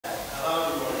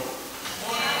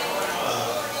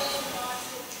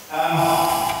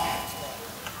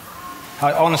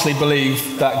I honestly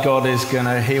believe that God is going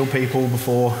to heal people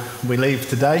before we leave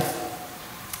today,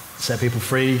 set people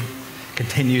free,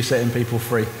 continue setting people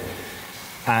free,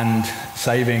 and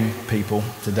saving people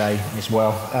today as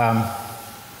well.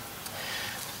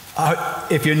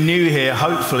 If you're new here,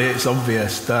 hopefully it's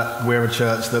obvious that we're a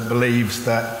church that believes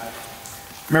that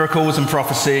miracles and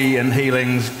prophecy and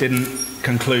healings didn't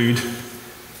conclude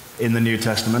in the New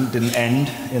Testament, didn't end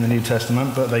in the New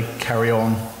Testament, but they carry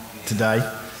on today.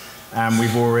 And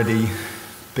we've already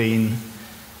been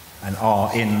and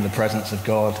are in the presence of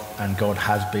God, and God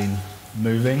has been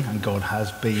moving, and God has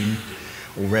been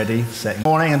already setting.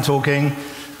 Morning and talking,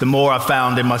 the more I've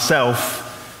found in myself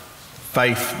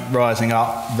faith rising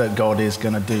up that God is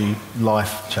going to do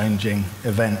life-changing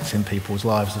events in people's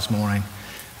lives this morning.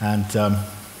 And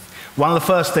one of the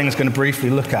first things I'm going to briefly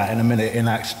look at in a minute in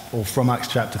Acts, or from Acts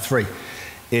chapter 3,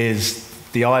 is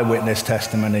the eyewitness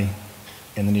testimony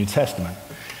in the New Testament.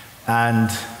 And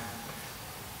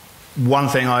one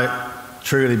thing I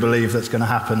truly believe that's going to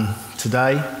happen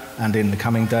today and in the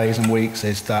coming days and weeks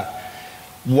is that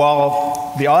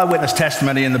while the eyewitness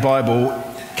testimony in the Bible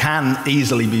can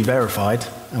easily be verified,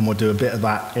 and we'll do a bit of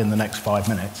that in the next 5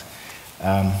 minutes,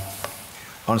 I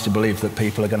honestly believe that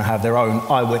people are going to have their own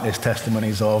eyewitness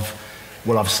testimonies of,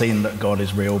 well, I've seen that God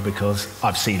is real because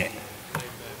I've seen it.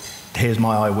 Here's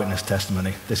my eyewitness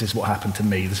testimony. This is what happened to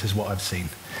me. This is what I've seen.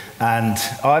 And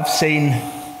I've seen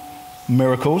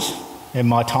miracles in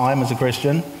my time as a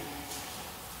Christian.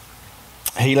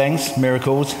 Healings,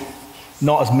 miracles,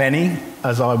 not as many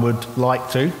as I would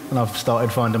like to. And I've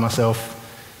started finding myself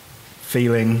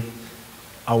feeling,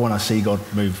 I want to see God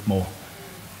move more.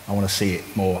 I want to see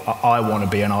it more. I want to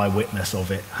be an eyewitness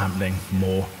of it happening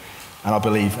more. And I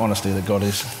believe, honestly, that God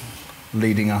is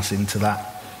leading us into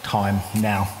that time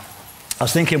now. I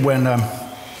was thinking when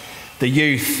the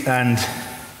youth and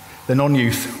the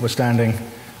non-youth were standing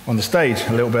on the stage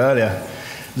a little bit earlier,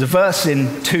 there's a verse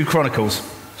in 2 Chronicles,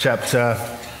 chapter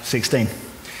 16,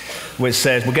 which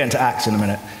says, we'll get into Acts in a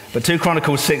minute, but 2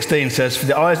 Chronicles 16 says, "For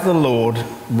the eyes of the Lord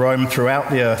roam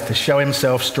throughout the earth to show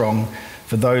himself strong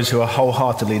for those who are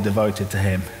wholeheartedly devoted to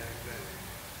him."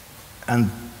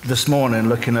 And this morning,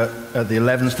 looking at the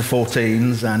 11s to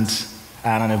 14s, and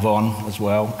Anne and Yvonne as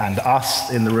well, and us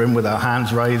in the room with our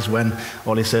hands raised when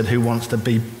Ollie said, who wants to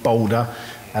be bolder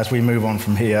as we move on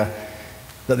from here,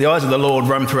 that the eyes of the Lord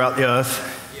roam throughout the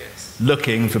earth,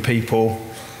 looking for people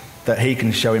that he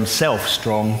can show himself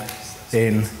strong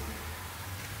in,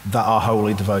 that are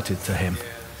wholly devoted to him.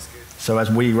 So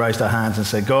as we raised our hands and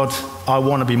said, God, I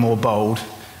want to be more bold,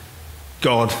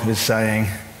 God is saying,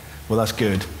 well, that's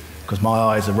good, because my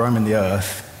eyes are roaming the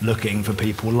earth looking for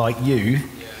people like you,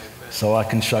 so I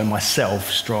can show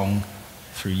myself strong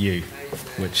through you,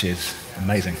 which is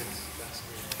amazing.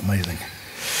 Amazing.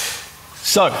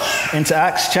 So, into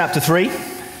Acts chapter 3,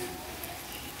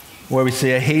 where we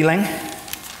see a healing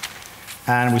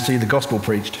and we see the gospel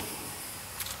preached.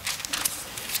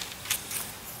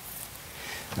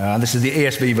 This is the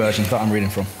ESV version that I'm reading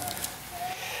from.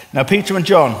 Now, Peter and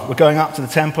John were going up to the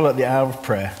temple at the hour of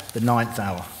prayer, the 9th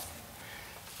hour.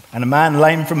 And a man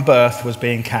lame from birth was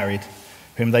being carried,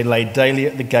 whom they laid daily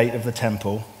at the gate of the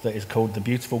temple that is called the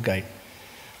Beautiful Gate,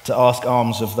 to ask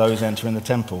alms of those entering the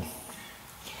temple.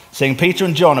 Seeing Peter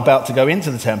and John about to go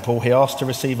into the temple, he asked to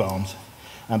receive alms.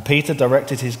 And Peter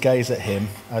directed his gaze at him,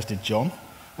 as did John,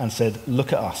 and said,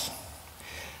 "Look at us."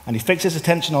 And he fixed his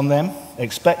attention on them,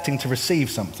 expecting to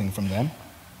receive something from them.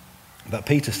 But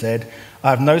Peter said,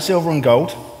 "I have no silver and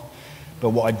gold,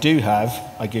 but what I do have,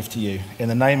 I give to you. In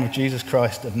the name of Jesus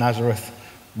Christ of Nazareth,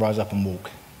 rise up and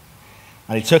walk."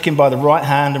 And he took him by the right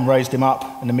hand and raised him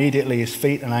up, and immediately his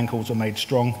feet and ankles were made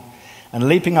strong. And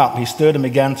leaping up, he stood and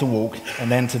began to walk,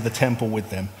 and entered the temple with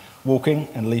them, walking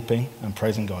and leaping and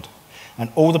praising God. And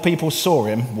all the people saw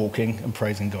him walking and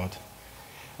praising God,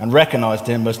 and recognized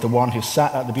him as the one who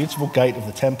sat at the beautiful gate of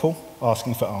the temple,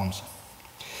 asking for alms.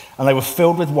 And they were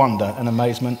filled with wonder and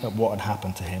amazement at what had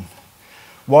happened to him.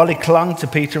 While he clung to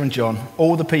Peter and John,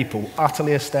 all the people,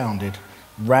 utterly astounded,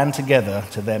 ran together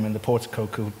to them in the portico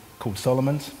called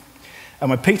Solomon's. And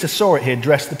when Peter saw it, he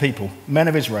addressed the people, "Men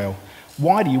of Israel,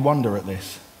 why do you wonder at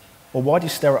this? Or why do you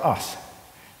stare at us,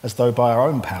 as though by our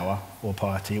own power or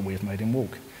piety we have made him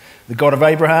walk? The God of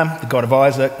Abraham, the God of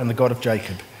Isaac, and the God of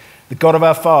Jacob, the God of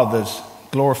our fathers,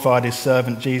 glorified his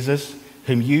servant Jesus,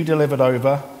 whom you delivered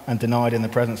over and denied in the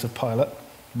presence of Pilate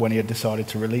when he had decided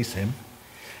to release him.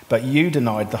 But you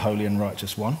denied the holy and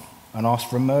righteous one and asked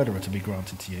for a murderer to be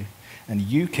granted to you. And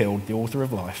you killed the author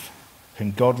of life,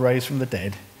 whom God raised from the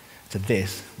dead. To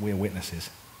this we are witnesses.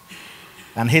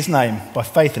 And his name, by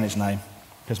faith in his name,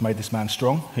 has made this man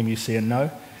strong, whom you see and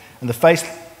know. And the faith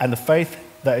And the faith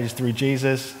that is through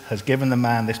Jesus has given the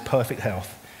man this perfect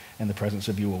health in the presence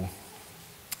of you all.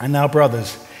 And now,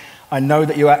 brothers, I know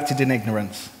that you acted in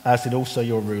ignorance, as did also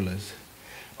your rulers.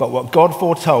 But what God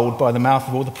foretold by the mouth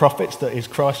of all the prophets that his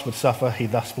Christ would suffer, he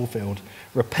thus fulfilled.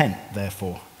 Repent,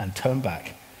 therefore, and turn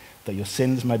back, that your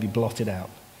sins may be blotted out,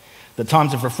 that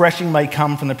times of refreshing may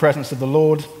come from the presence of the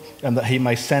Lord, and that he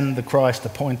may send the Christ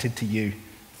appointed to you,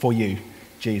 for you,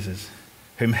 Jesus,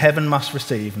 whom heaven must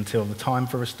receive until the time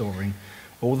for restoring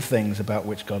all the things about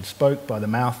which God spoke by the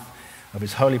mouth of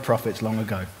his holy prophets long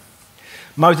ago.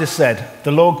 Moses said,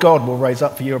 the Lord God will raise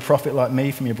up for you a prophet like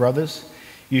me from your brothers.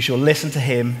 You shall listen to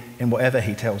him in whatever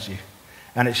he tells you.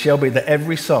 And it shall be that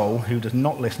every soul who does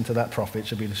not listen to that prophet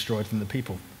shall be destroyed from the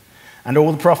people. And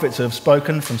all the prophets who have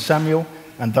spoken from Samuel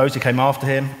and those who came after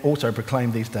him also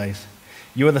proclaim these days.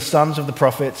 You are the sons of the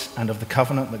prophets and of the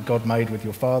covenant that God made with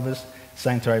your fathers,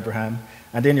 saying to Abraham,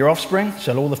 and in your offspring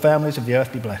shall all the families of the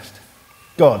earth be blessed.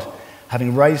 God,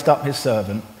 having raised up his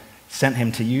servant, sent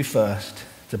him to you first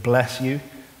to bless you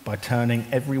by turning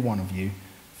every one of you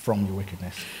from your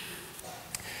wickedness.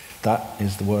 That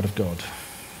is the word of God.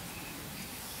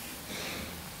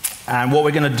 And what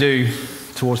we're going to do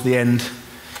towards the end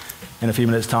in a few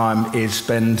minutes' time is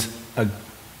spend a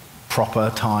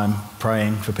proper time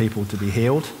praying for people to be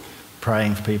healed,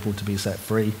 praying for people to be set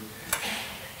free,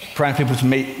 praying for people to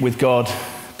meet with God,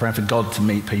 praying for God to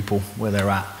meet people where they're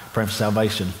at, praying for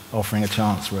salvation, offering a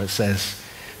chance where it says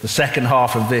the second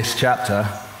half of this chapter,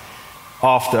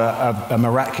 after a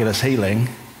miraculous healing,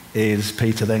 is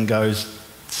Peter then goes,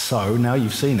 so now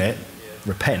you've seen it,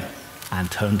 repent and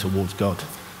turn towards God.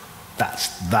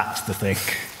 That's the thing.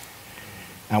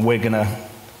 And we're going to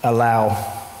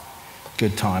allow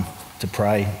good time to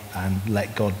pray and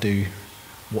let God do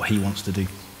what he wants to do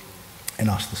in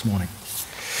us this morning.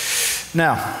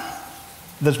 Now,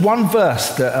 there's one verse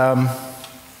that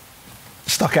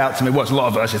stuck out to me. Well, there's a lot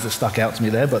of verses that stuck out to me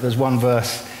there, but there's one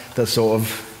verse that sort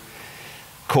of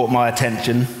caught my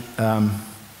attention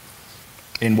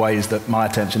in ways that my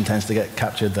attention tends to get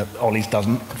captured that Ollie's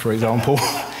doesn't, for example.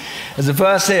 There's a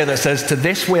verse here that says, to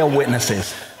this we are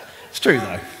witnesses. It's true,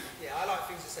 though. Yeah, I like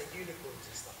things that say unicorns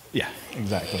and stuff. Yeah,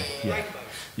 exactly.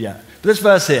 Yeah. But this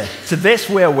verse here, to this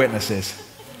we are witnesses.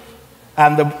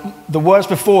 And the words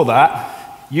before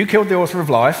that, you killed the author of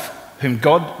life, whom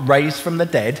God raised from the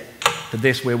dead, to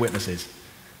this we're witnesses.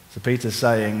 So Peter's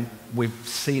saying, we've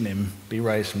seen him be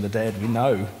raised from the dead. We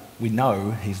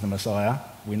know he's the Messiah.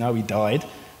 We know he died,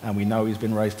 and we know he's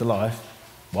been raised to life.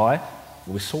 Why?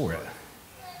 Well, we saw it.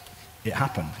 It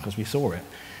happened because we saw it.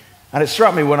 And it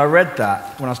struck me when I read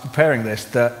that, when I was preparing this,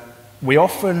 that we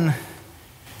often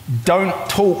don't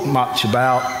talk much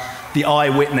about the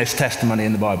eyewitness testimony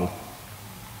in the Bible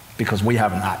because we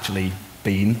haven't actually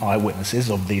been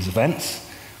eyewitnesses of these events.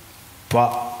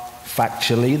 But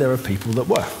factually, there are people that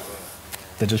were.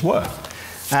 There just were.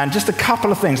 And just a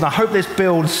couple of things, and I hope this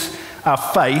builds our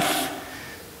faith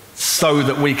so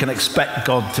that we can expect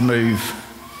God to move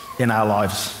in our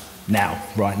lives now,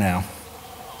 right now.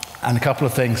 And a couple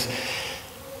of things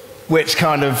which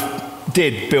kind of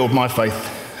did build my faith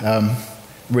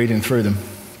reading through them.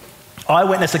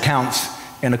 Eyewitness accounts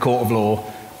in a court of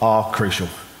law are crucial.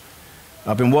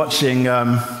 I've been watching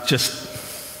just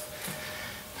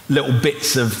little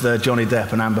bits of the Johnny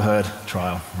Depp and Amber Heard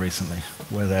trial recently,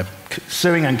 where they're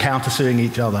suing and countersuing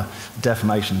each other,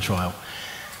 defamation trial.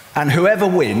 And whoever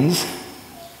wins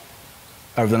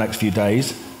over the next few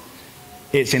days,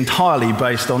 it's entirely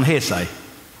based on hearsay,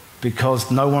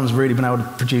 because no one's really been able to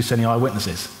produce any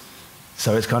eyewitnesses.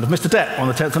 So it's kind of, Mr. Depp, on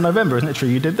the 10th of November, isn't it true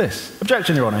you did this?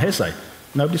 Objection, Your Honour, hearsay.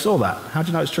 Nobody saw that. How do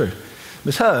you know it's true?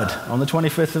 Ms. Heard, on the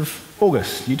 25th of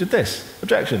August, you did this.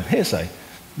 Objection, hearsay.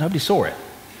 Nobody saw it.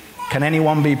 Can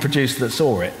anyone be produced that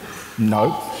saw it?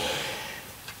 No.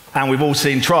 And we've all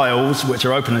seen trials, which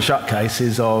are open and shut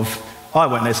cases of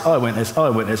eyewitness, eyewitness,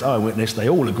 eyewitness, eyewitness. They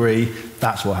all agree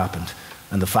that's what happened.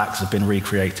 And the facts have been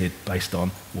recreated based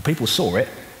on, well, people saw it,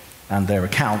 and their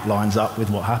account lines up with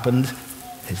what happened.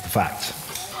 Here's the facts.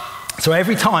 So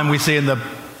every time we see in the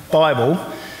Bible,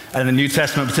 and in the New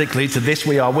Testament particularly, to this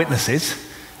we are witnesses,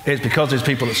 it's because there's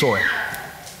people that saw it.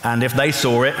 And if they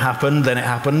saw it happen, then it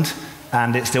happened,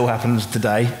 and it still happens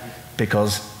today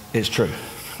because it's true.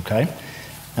 Okay?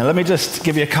 Now let me just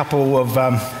give you a couple of,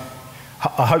 I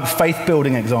hope,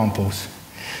 faith-building examples.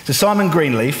 So Simon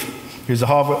Greenleaf, who's a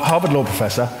Harvard law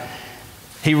professor,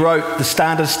 he wrote the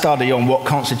Standard Study on what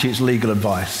constitutes legal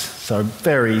advice. So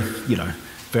very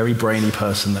brainy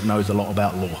person that knows a lot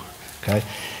about law. Okay?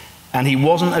 And he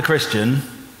wasn't a Christian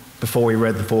before he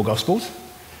read the four Gospels.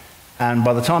 And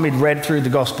by the time he'd read through the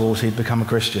Gospels, he'd become a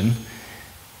Christian.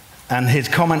 And his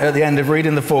comment at the end of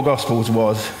reading the four Gospels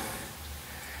was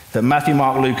that Matthew,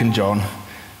 Mark, Luke, and John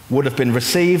would have been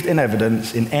received in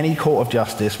evidence in any court of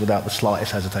justice without the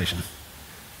slightest hesitation.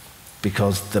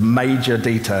 Because the major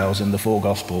details in the four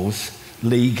Gospels,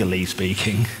 legally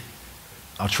speaking,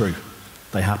 are true.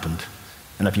 They happened.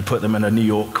 And if you put them in a New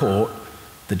York court,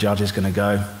 the judge is going to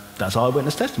go, that's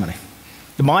eyewitness testimony.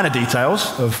 The minor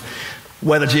details of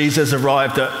whether Jesus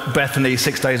arrived at Bethany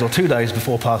 6 days or 2 days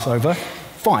before Passover,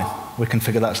 fine, we can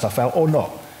figure that stuff out or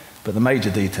not. But the major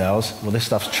details, well, this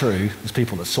stuff's true, there's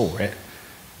people that saw it.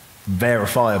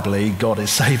 Verifiably, God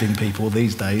is saving people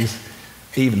these days,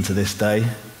 even to this day,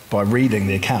 by reading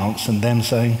the accounts and them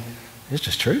saying, it's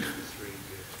just true.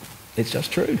 It's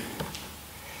just true.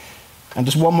 And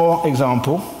just one more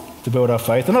example to build our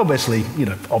faith. And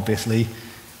obviously,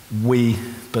 we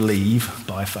believe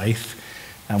by faith,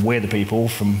 and we're the people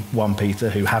from 1 Peter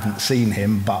who haven't seen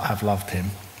him but have loved him.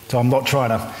 So I'm not trying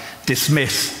to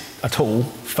dismiss at all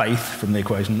faith from the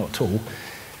equation, not at all.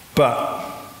 But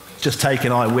just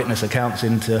taking eyewitness accounts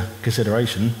into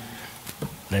consideration,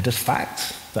 they're just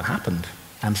facts that happened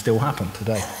and still happen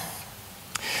today.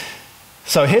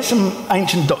 So here's some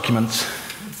ancient documents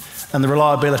and the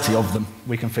reliability of them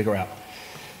we can figure out.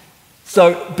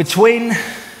 So between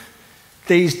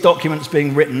these documents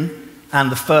being written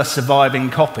and the first surviving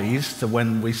copies to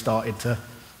when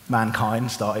mankind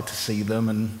started to see them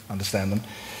and understand them.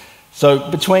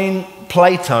 So between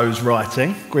Plato's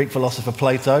writing, Greek philosopher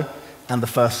Plato, and the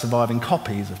first surviving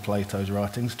copies of Plato's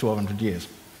writings, 1,200 years.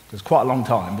 There's quite a long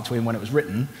time between when it was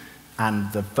written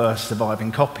and the first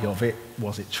surviving copy of it,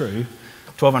 was it true?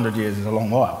 1,200 years is a long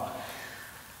while.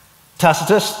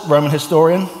 Tacitus, Roman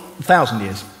historian, 1,000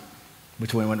 years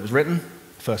between when it was written,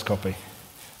 first copy.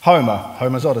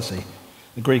 Homer's Odyssey,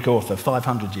 the Greek author,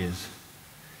 500 years.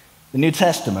 The New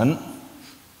Testament,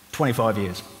 25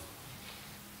 years.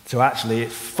 So actually,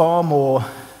 it's far more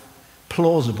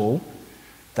plausible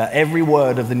that every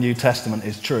word of the New Testament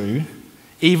is true,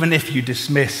 even if you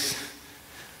dismiss,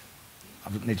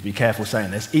 I need to be careful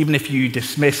saying this, even if you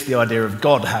dismiss the idea of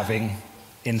God having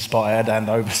inspired and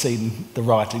overseen the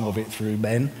writing of it through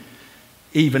men,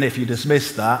 even if you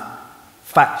dismiss that,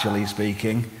 factually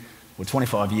speaking, well,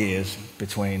 25 years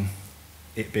between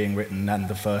it being written and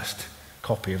the first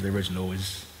copy of the original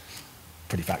is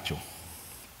pretty factual.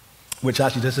 Which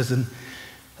actually, just as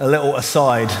a little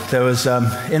aside, there was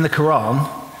in the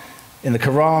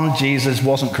Quran, Jesus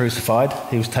wasn't crucified.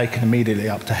 He was taken immediately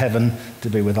up to heaven to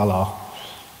be with Allah.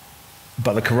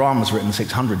 But the Quran was written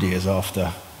 600 years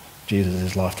after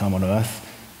Jesus' lifetime on earth,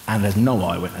 and there's no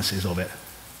eyewitnesses of it.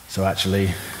 So actually,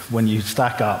 when you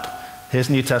stack up, here's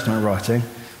New Testament writing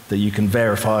that you can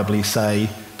verifiably say,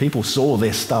 people saw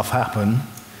this stuff happen.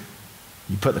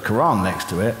 You put the Quran next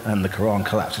to it, and the Quran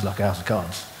collapses like a house of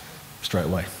cards straight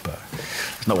away. But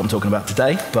it's not what I'm talking about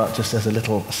today, but just as a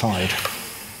little aside.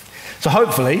 So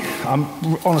hopefully, I'm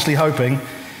honestly hoping,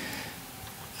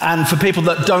 and for people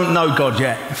that don't know God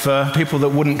yet, for people that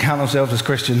wouldn't count themselves as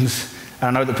Christians,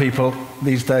 and I know that people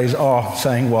these days are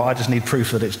saying, well, I just need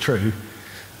proof that it's true.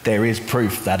 There is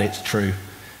proof that it's true.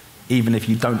 Even if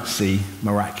you don't see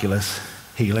miraculous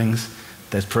healings,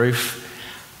 there's proof.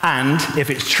 And if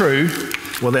it's true,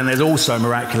 well, then there's also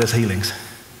miraculous healings.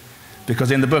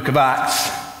 Because in the book of Acts,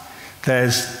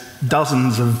 there's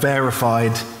dozens of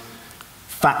verified,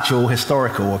 factual,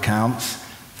 historical accounts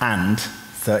and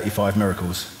 35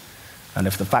 miracles. And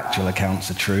if the factual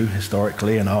accounts are true,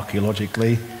 historically and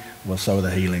archaeologically, well, so are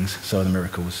the healings, so are the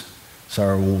miracles, so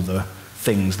are all the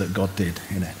things that God did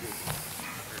in it.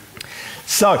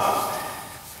 So,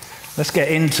 let's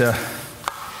get into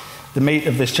the meat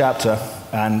of this chapter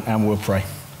and we'll pray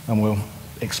and we'll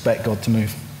expect God to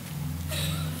move.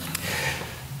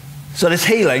 So this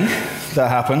healing that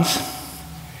happens,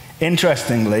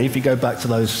 interestingly, if you go back to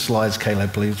those slides,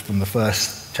 Caleb, please, from the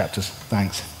first chapters,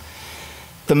 thanks.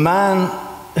 The man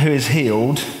who is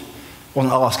healed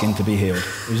wasn't asking to be healed.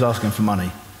 He was asking for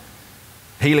money.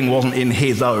 Healing wasn't in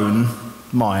his own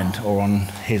mind or on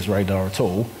his radar at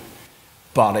all,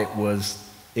 but it was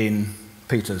in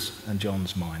Peter's and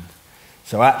John's mind.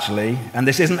 So actually, and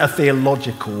this isn't a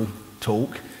theological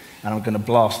talk, and I'm going to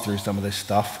blast through some of this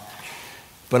stuff,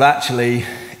 but actually,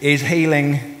 is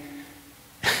healing...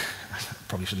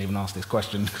 Probably shouldn't even ask this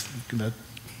question, because I'm going to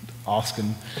ask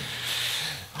and...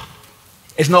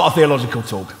 It's not a theological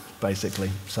talk,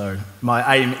 basically. So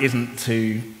my aim isn't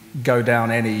to go down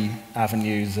any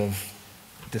avenues of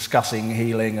discussing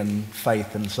healing and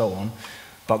faith and so on,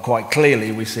 but quite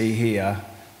clearly we see here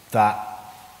that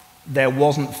there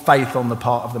wasn't faith on the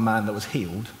part of the man that was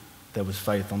healed, there was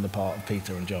faith on the part of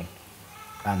Peter and John.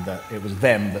 And that it was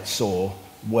them that saw,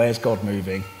 where's God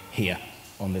moving? here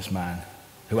on this man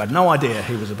who had no idea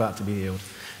he was about to be healed.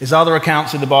 There's other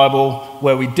accounts in the Bible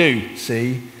where we do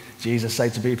see Jesus say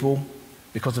to people,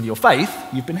 because of your faith,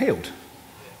 you've been healed.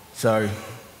 So,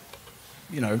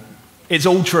 it's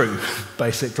all true,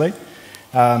 basically.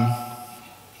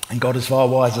 And God is far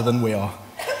wiser than we are.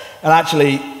 And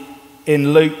actually,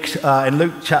 in Luke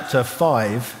chapter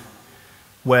 5,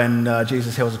 when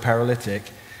Jesus heals a paralytic,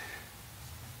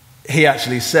 he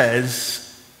actually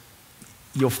says,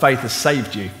 your faith has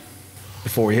saved you,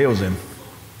 before he heals him.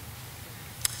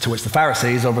 To which the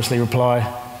Pharisees obviously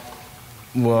reply,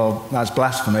 well, that's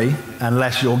blasphemy.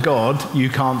 Unless you're God, you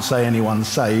can't say anyone's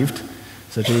saved.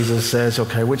 So Jesus says,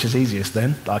 okay, which is easiest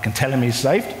then? I can tell him he's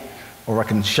saved, or I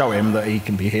can show him that he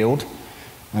can be healed.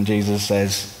 And Jesus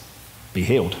says, be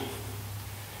healed.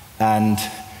 And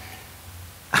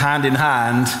hand in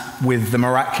hand with the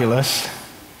miraculous,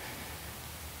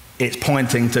 it's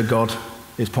pointing to God,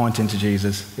 it's pointing to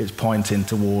Jesus, it's pointing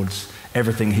towards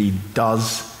everything he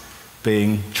does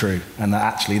being true. And that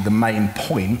actually the main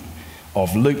point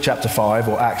of Luke chapter 5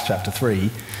 or Acts chapter 3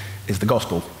 is the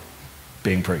gospel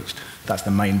being preached. That's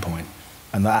the main point.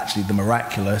 And that actually the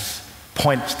miraculous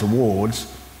points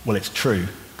towards, well, it's true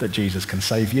that Jesus can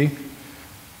save you.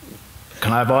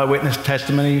 Can I have eyewitness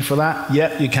testimony for that?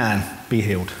 Yep, you can. Be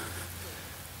healed.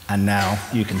 And now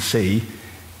you can see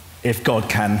if God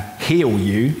can heal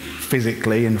you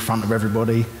physically in front of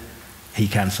everybody, he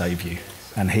can save you.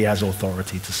 And he has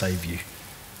authority to save you.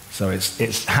 So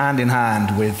it's hand in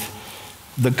hand with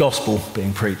the gospel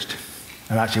being preached.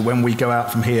 And actually when we go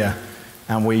out from here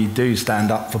and we do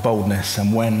stand up for boldness,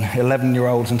 and when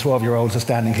 11-year-olds and 12-year-olds are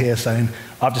standing here saying,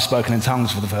 I've just spoken in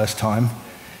tongues for the first time,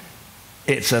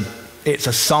 it's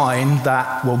a sign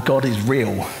that, well, God is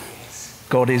real.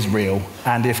 God is real.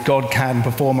 And if God can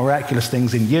perform miraculous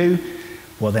things in you,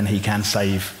 well, then he can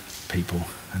save people.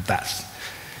 And that's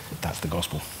the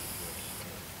gospel.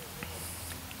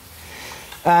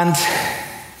 And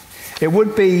it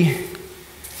would be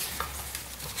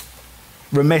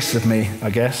remiss of me, I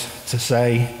guess, to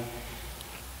say,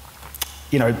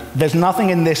 there's nothing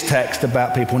in this text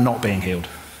about people not being healed.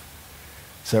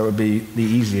 So it would be the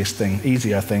easier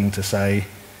thing to say,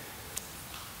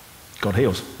 God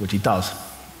heals, which he does.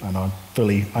 And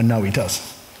I know he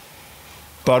does.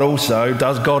 But also,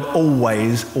 does God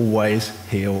always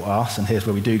heal us? And here's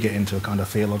where we do get into a kind of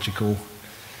theological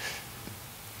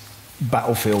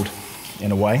battlefield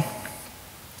in a way.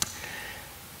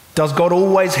 Does God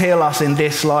always heal us in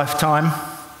this lifetime?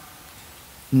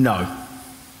 No,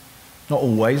 not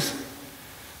always.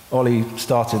 Ollie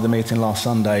started the meeting last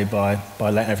Sunday by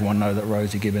letting everyone know that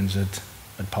Rosie Gibbons had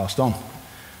passed on.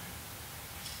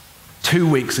 2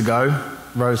 weeks ago,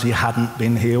 Rosie hadn't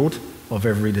been healed of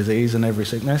every disease and every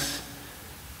sickness,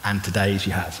 and today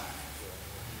she has.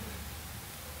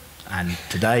 And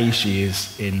today she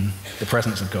is in the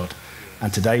presence of God,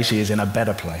 and today she is in a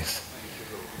better place.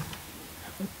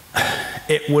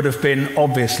 It would have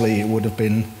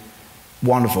been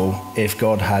wonderful if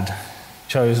God had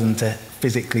chosen to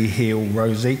physically heal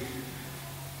Rosie.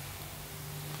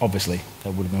 Obviously,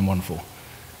 that would have been wonderful.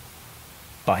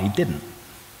 But he didn't.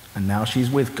 And now she's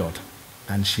with God,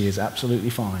 and she is absolutely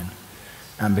fine.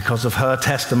 And because of her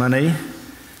testimony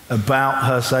about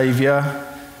her Saviour,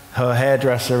 her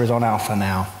hairdresser is on Alpha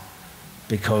now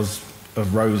because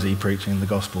of Rosie preaching the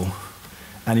gospel.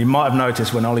 And you might have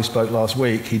noticed when Ollie spoke last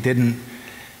week, he didn't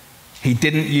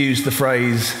use the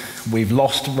phrase, we've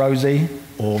lost Rosie,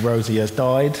 or Rosie has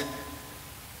died.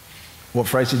 What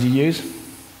phrase did you use?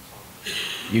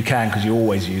 You can, because you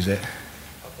always use it.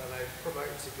 I don't know,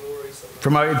 promoted to glory.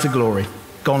 Promoted to glory,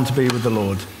 gone to be with the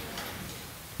Lord.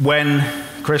 When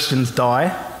Christians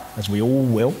die, as we all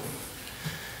will,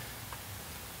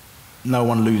 no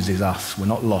one loses us. We're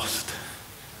not lost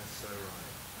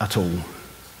at all.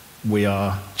 We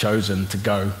are chosen to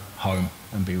go home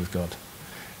and be with God.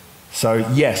 So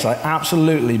yes, I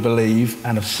absolutely believe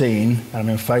and have seen and I'm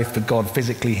in faith for God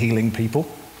physically healing people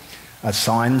as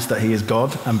signs that he is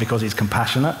God, and because he's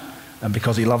compassionate and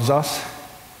because he loves us.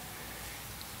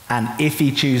 And if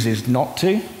he chooses not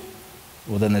to,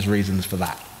 well, then there's reasons for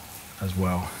that as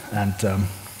well. And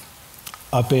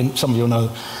some of you know,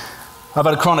 I've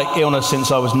had a chronic illness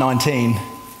since I was 19,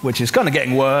 which is kind of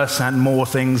getting worse, and more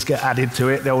things get added to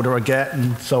it the older I get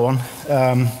and so on.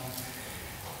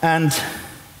 And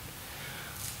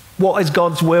what is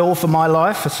God's will for my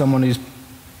life, for someone who's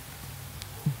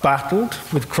battled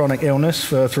with chronic illness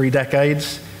for 3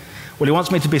 decades? Well, he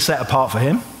wants me to be set apart for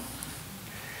him,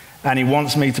 and he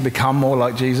wants me to become more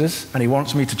like Jesus, and he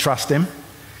wants me to trust him.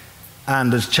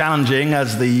 And as challenging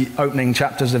as the opening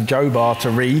chapters of Job are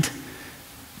to read,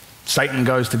 Satan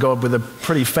goes to God with a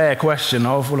pretty fair question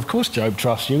of, well, of course Job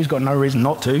trusts you. He's got no reason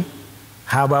not to.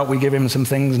 How about we give him some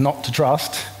things not to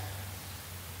trust?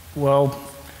 Well,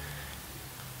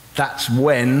 that's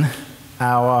when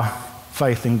our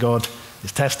faith in God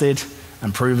is tested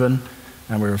and proven,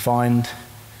 and we're refined,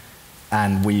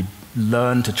 and we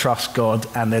learn to trust God,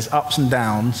 and there's ups and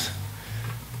downs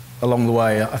along the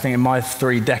way. I think in my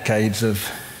 3 decades of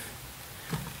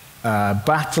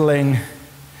battling,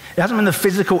 it hasn't been the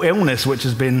physical illness which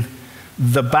has been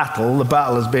the battle. The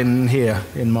battle has been here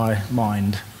in my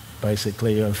mind,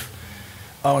 basically, of,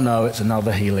 oh no, it's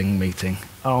another healing meeting.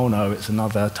 Oh no, it's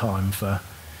another time for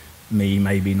me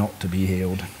maybe not to be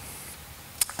healed.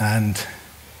 And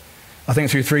I think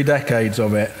through 3 decades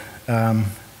of it,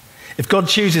 if God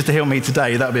chooses to heal me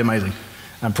today, that would be amazing.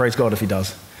 And praise God if he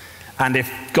does. And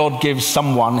if God gives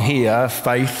someone here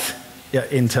faith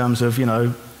in terms of,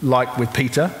 like with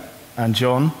Peter and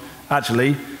John,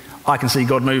 actually, I can see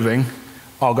God moving.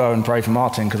 I'll go and pray for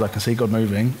Martin because I can see God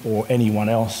moving, or anyone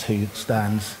else who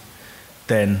stands,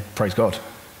 then praise God.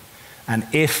 And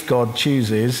if God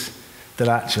chooses that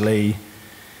actually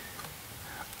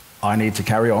I need to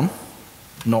carry on,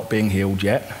 not being healed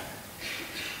yet,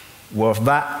 well, if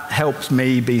that helps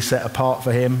me be set apart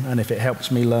for him, and if it helps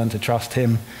me learn to trust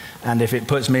him, and if it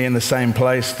puts me in the same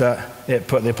place that it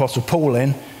put the Apostle Paul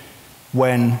in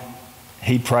when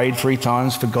he prayed 3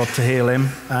 times for God to heal him,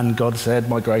 and God said,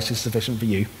 my grace is sufficient for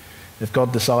you. If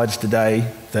God decides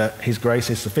today that his grace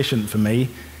is sufficient for me,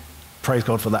 praise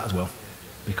God for that as well,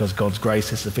 because God's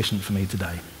grace is sufficient for me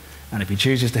today. And if he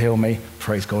chooses to heal me,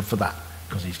 praise God for that,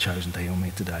 because he's chosen to heal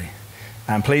me today.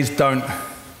 And please don't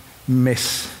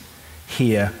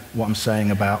mishear what I'm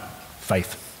saying about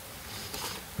faith,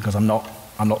 because I'm not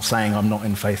saying I'm not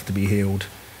in faith to be healed.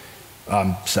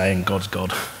 I'm saying God's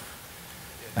God.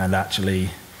 And actually,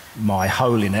 my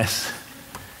holiness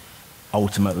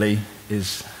ultimately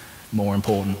is more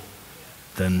important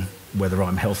than whether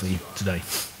I'm healthy today.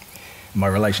 My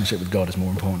relationship with God is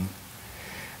more important.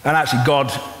 And actually,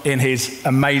 God, in his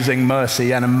amazing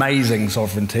mercy and amazing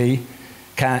sovereignty,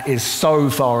 is so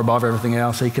far above everything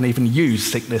else, he can even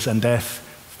use sickness and death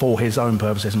for his own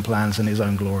purposes and plans and his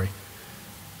own glory.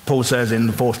 Paul says in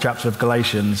the 4th chapter of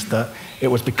Galatians that it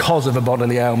was because of a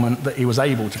bodily ailment that he was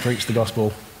able to preach the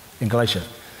gospel in Galatia.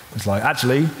 It's like,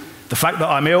 actually, the fact that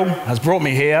I'm ill has brought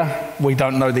me here. We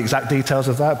don't know the exact details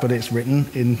of that, but it's written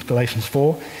in Galatians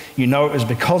 4. You know it was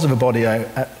because of a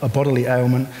bodily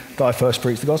ailment that I first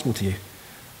preached the gospel to you.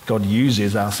 God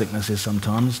uses our sicknesses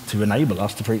sometimes to enable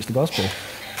us to preach the gospel.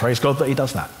 Praise God that he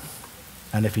does that.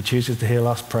 And if he chooses to heal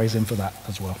us, praise him for that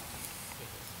as well.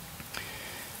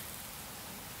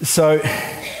 So,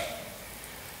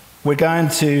 we're going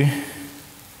to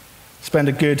spend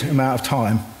a good amount of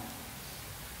time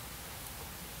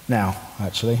now,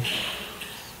 actually.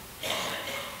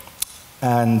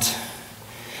 And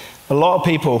a lot of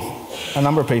people, a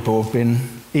number of people have been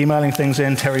emailing things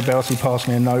in. Terry Belsey passed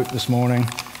me a note this morning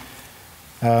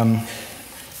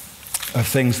of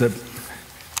things that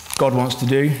God wants to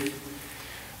do.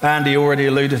 Andy already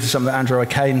alluded to something that Andrew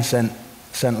O'Kane sent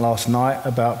last night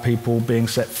about people being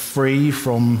set free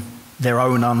from their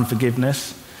own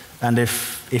unforgiveness. And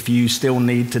if you still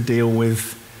need to deal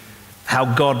with how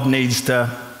God needs to,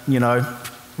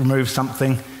 remove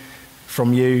something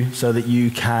from you so that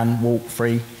you can walk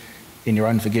free in your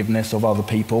own forgiveness of other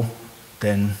people,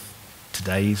 then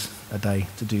today's a day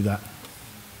to do that.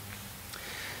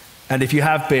 And if you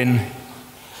have been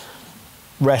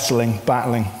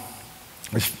battling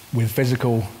with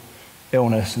physical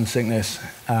illness and sickness,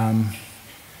 can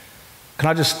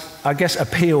I just,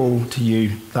 appeal to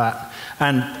you that,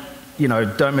 and,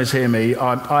 don't mishear me,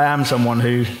 I am someone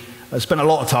who has spent a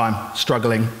lot of time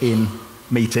struggling in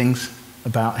meetings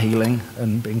about healing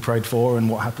and being prayed for and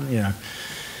what happened,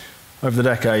 over the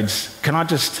decades. Can I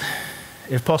just,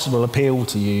 if possible, appeal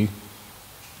to you,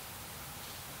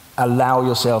 allow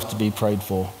yourself to be prayed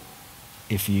for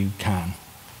if you can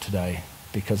today,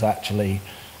 because actually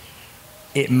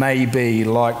it may be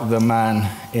like the man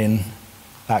in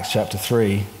Acts chapter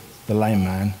 3, the lame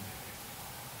man.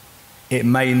 It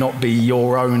may not be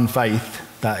your own faith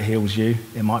that heals you.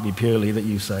 It might be purely that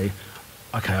you say,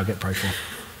 okay, I'll get prayed for.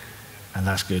 And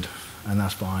that's good, and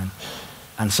that's fine.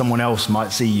 And someone else might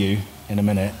see you in a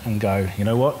minute and go, you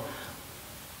know what?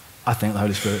 I think the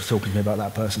Holy Spirit's talking to me about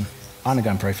that person. I'm going to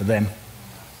go and pray for them,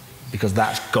 because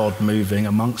that's God moving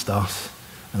amongst us,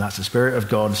 and that's the Spirit of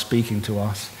God speaking to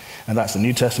us, and that's the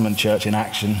New Testament church in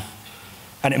action.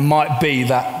 And it might be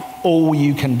that all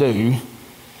you can do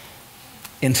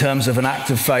in terms of an act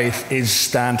of faith is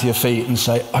stand to your feet and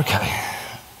say, okay,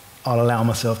 I'll allow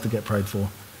myself to get prayed for.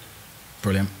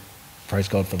 Brilliant. Praise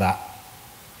God for that.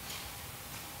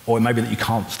 Or it may be that you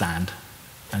can't stand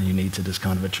and you need to just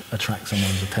kind of attract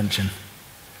someone's attention.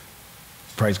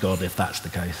 Praise God if that's the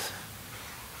case.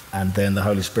 And then the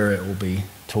Holy Spirit will be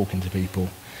talking to people.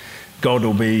 God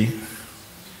will be,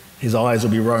 his eyes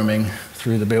will be roaming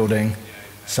through the building,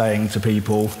 saying to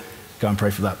people, go and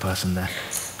pray for that person there,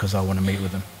 because I want to meet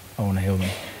with them. I want to heal them.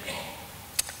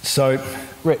 So,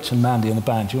 Rich and Mandy and the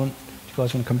band, do you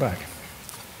guys want to come back?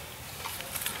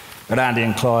 And Andy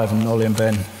and Clive and Ollie and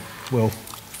Ben will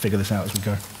figure this out as we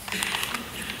go.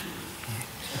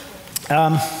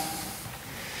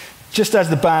 Just as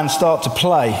the band start to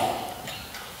play,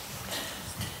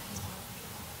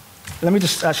 let me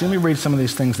read some of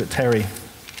these things that Terry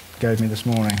gave me this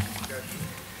morning.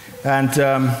 And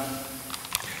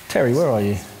Terry, where are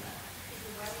you?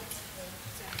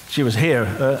 She was here.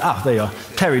 There you are.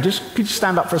 Terry, could you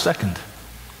stand up for a second,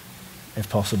 if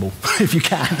possible, if you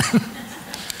can.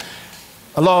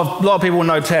 A lot of people will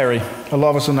know Terry. A lot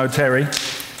of us will know Terry.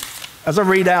 As I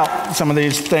read out some of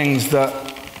these things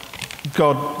that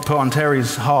God put on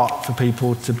Terry's heart for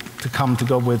people to come to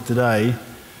God with today,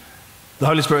 the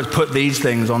Holy Spirit's put these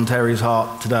things on Terry's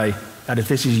heart today. And if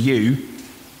this is you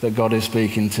that God is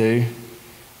speaking to,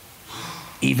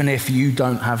 even if you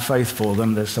don't have faith for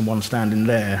them, there's someone standing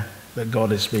there that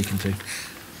God is speaking to.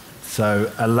 So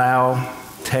allow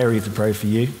Terry to pray for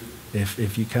you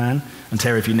if you can. And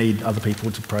Terry, if you need other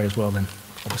people to pray as well, then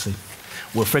obviously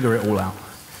we'll figure it all out.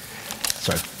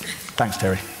 So thanks,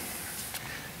 Terry.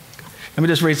 Let me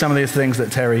just read some of these things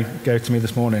that Terry gave to me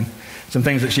this morning. Some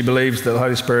things that she believes that the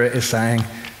Holy Spirit is saying,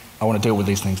 I want to deal with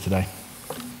these things today.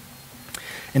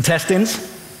 Intestines,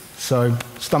 so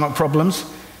stomach problems.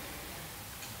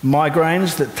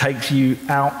 Migraines that takes you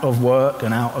out of work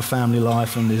and out of family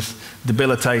life and is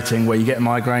debilitating, where you get a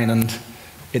migraine and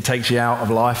it takes you out of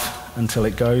life until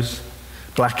it goes.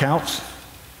 Blackouts.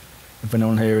 If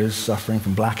anyone here is suffering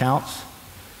from blackouts,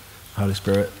 the Holy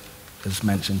Spirit has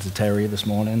mentioned to Terry this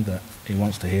morning that he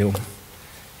wants to heal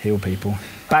people.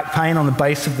 Back pain on the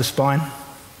base of the spine.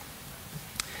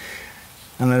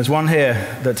 And there's one here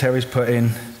that Terry's put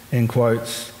in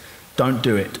quotes, don't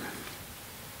do it.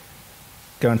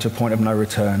 Going to a point of no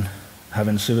return,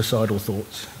 having suicidal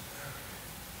thoughts.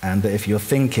 And that if you're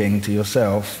thinking to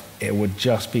yourself, it would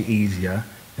just be easier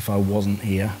if I wasn't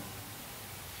here.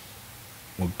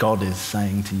 Well, God is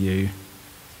saying to you,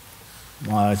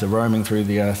 my eyes are roaming through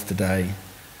the earth today.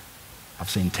 I've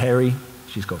seen Terry.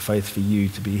 She's got faith for you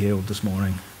to be healed this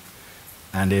morning.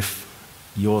 And if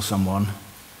you're someone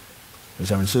who's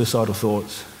having suicidal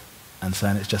thoughts and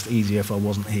saying it's just easier if I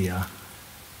wasn't here,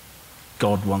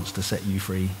 God wants to set you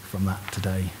free from that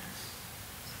today.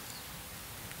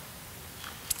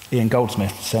 Ian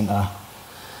Goldsmith sent a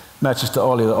message to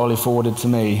Ollie that Ollie forwarded to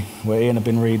me, where Ian had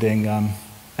been reading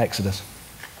Exodus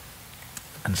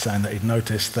and saying that he'd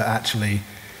noticed that actually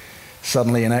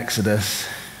suddenly in Exodus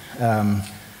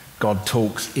God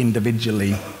talks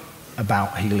individually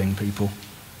about healing people.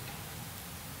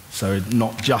 So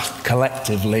not just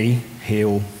collectively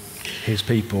heal his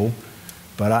people,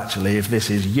 but actually if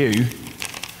this is you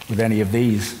with any of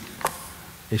these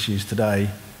issues today,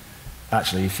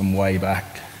 actually from way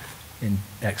back in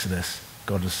Exodus,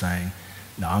 God was saying,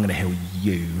 no, I'm going to heal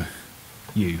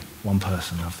you, one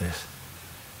person of this.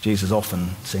 Jesus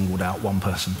often singled out one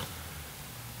person.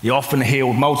 He often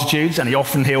healed multitudes, and he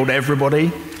often healed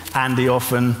everybody, and he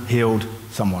often healed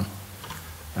someone.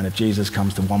 And if Jesus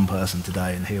comes to one person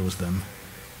today and heals them,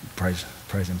 praise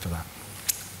him for that.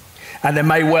 And there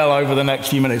may well, over the next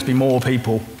few minutes, be more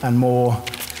people and more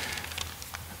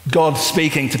God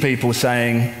speaking to people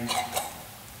saying,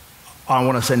 I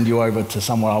want to send you over to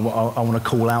someone, I want to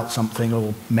call out something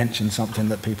or mention something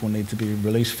that people need to be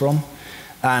released from.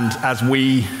 And as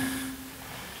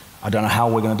I don't know how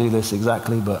we're going to do this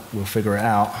exactly, but we'll figure it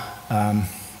out.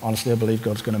 Honestly, I believe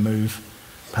God's going to move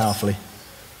powerfully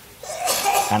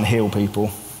and heal people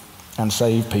and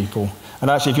save people. And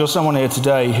actually, if you're someone here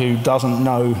today who doesn't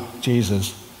know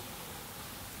Jesus,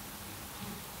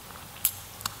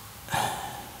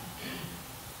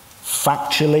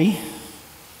 factually,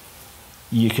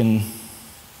 you can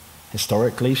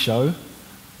historically show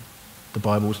the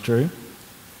Bible's true,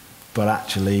 but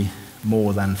actually,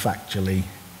 more than factually,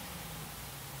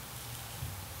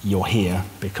 you're here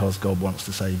because God wants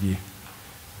to save you.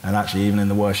 And actually, even in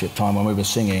the worship time when we were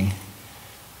singing,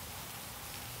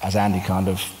 as Andy kind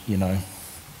of,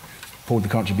 pulled the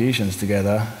contributions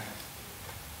together,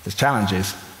 there's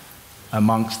challenges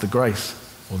amongst the grace.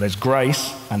 Well, there's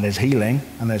grace, and there's healing,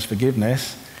 and there's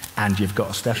forgiveness, and you've got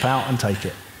to step out and take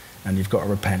it, and you've got to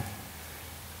repent.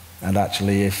 And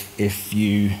actually, if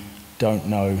you don't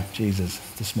know Jesus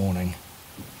this morning,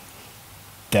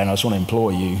 then I just want to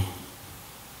implore you,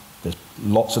 there's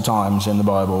lots of times in the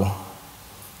Bible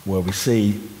where we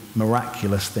see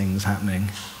miraculous things happening,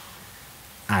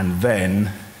 and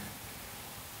then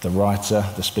the writer,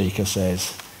 the speaker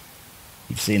says,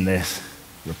 you've seen this,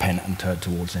 repent and turn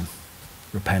towards him.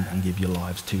 Repent and give your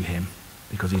lives to him,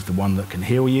 because he's the one that can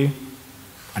heal you,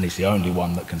 and he's the only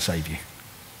one that can save you.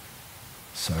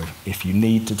 So if you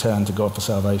need to turn to God for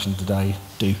salvation today,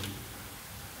 do.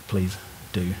 Please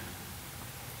do.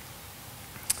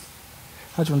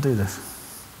 How do you want to do this?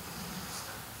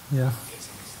 Yeah?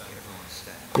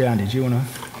 Yeah, Andy, do you want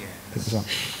to pick this up?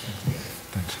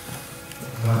 Thanks.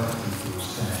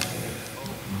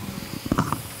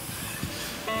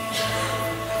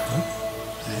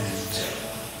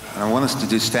 And I want us to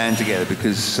just stand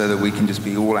together so that we can just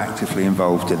be all actively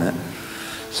involved in it.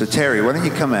 So Terry, why don't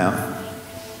you come out?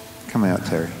 Come out,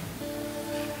 Terry.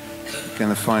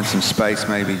 Going to find some space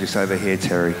maybe just over here,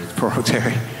 Terry. Poor old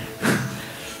Terry.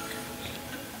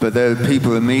 But there are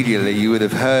people immediately, you would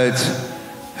have heard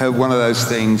one of those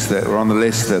things that were on the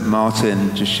list that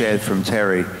Martin just shared from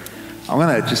Terry. I'm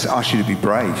going to just ask you to be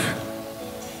brave.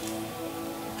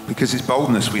 Because it's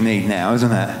boldness we need now,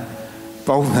 isn't it?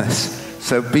 Boldness.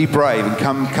 So be brave and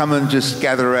come and just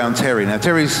gather around Terry. Now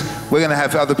we're going to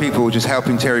have other people just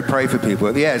helping Terry pray for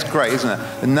people. Yeah, it's great, isn't it?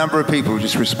 A number of people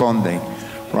just responding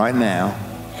right now.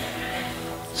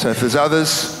 So if there's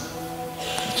others,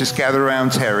 just gather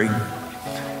around Terry.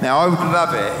 Now I would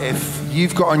love it if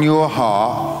you've got on your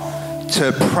heart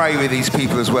to pray with these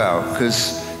people as well,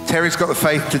 because Terry's got the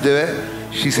faith to do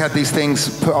it. She's had these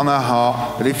things put on her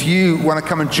heart. But if you want to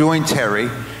come and join Terry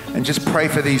and just pray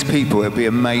for these people, it'd be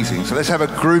amazing. So let's have a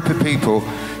group of people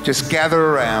just gather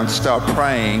around, start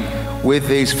praying with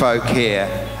these folk here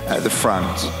at the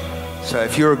front. So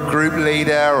if you're a group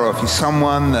leader, or if you're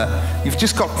someone that you've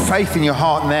just got faith in your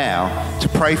heart now to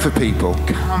pray for people,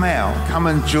 come out, come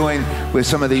and join with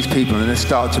some of these people and let's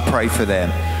start to pray for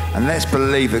them. And let's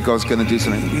believe that God's going to do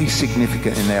something really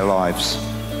significant in their lives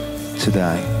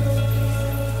today.